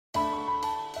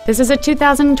This is a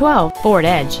 2012 Ford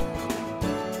Edge.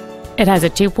 It has a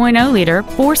 2.0-liter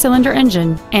four-cylinder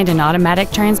engine and an automatic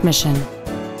transmission.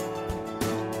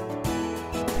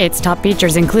 Its top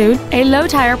features include a low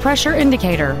tire pressure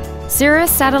indicator,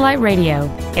 Sirius satellite radio,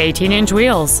 18-inch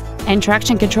wheels, and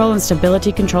traction control and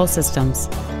stability control systems.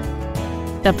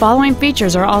 The following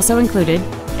features are also included: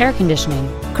 air conditioning,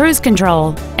 cruise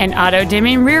control, an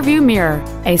auto-dimming rearview mirror,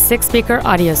 a 6-speaker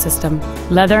audio system,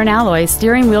 leather and alloy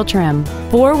steering wheel trim,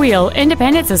 4-wheel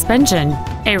independent suspension,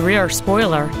 a rear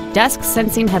spoiler, dusk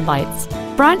sensing headlights,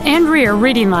 front and rear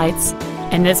reading lights,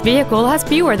 and this vehicle has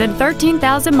fewer than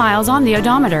 13,000 miles on the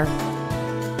odometer.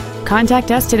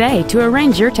 Contact us today to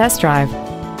arrange your test drive.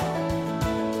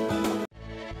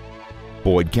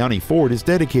 Boyd County Ford is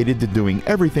dedicated to doing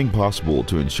everything possible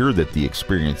to ensure that the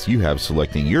experience you have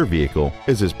selecting your vehicle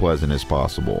is as pleasant as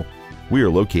possible. We are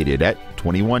located at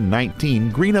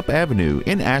 2119 Greenup Avenue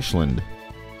in Ashland.